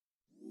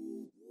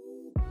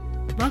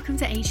Welcome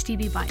to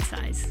HTB Bite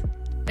Size,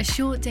 a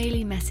short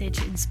daily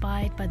message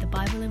inspired by the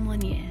Bible in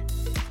 1 year.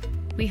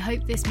 We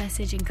hope this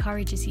message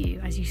encourages you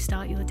as you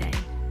start your day.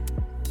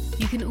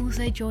 You can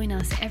also join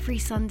us every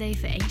Sunday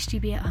for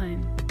HTB at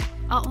Home,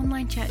 our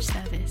online church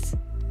service.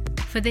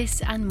 For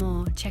this and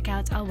more, check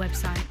out our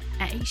website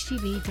at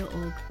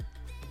htb.org.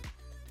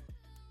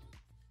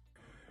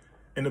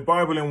 In the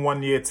Bible in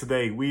 1 year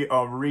today, we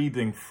are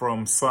reading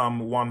from Psalm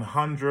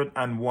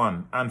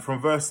 101. And from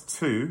verse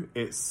 2,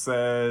 it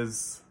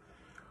says,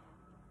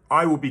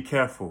 I will be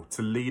careful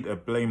to lead a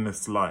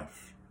blameless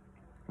life.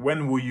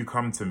 When will you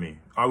come to me?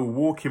 I will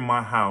walk in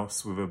my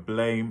house with a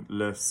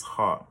blameless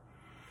heart.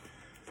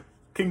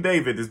 King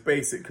David is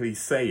basically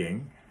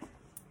saying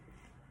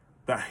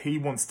that he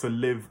wants to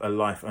live a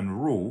life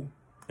and rule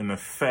in a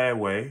fair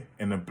way,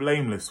 in a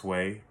blameless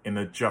way, in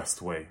a just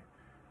way,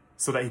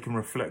 so that he can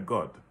reflect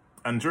God.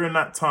 And during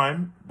that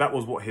time, that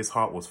was what his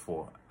heart was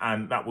for.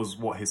 And that was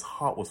what his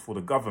heart was for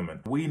the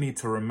government. We need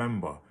to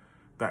remember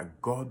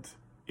that God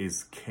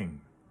is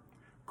king.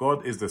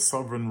 God is the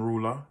sovereign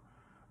ruler.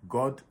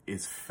 God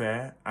is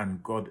fair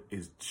and God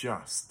is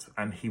just.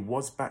 And he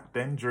was back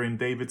then during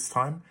David's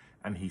time,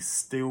 and he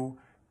still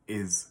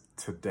is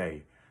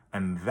today.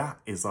 And that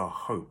is our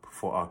hope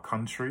for our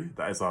country.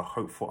 That is our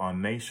hope for our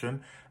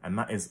nation. And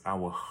that is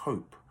our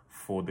hope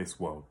for this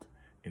world.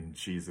 In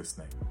Jesus'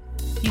 name.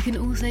 You can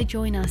also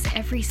join us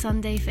every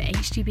Sunday for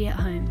HTB at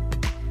Home,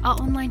 our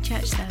online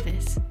church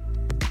service.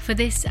 For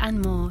this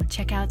and more,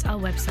 check out our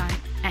website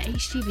at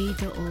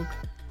htb.org.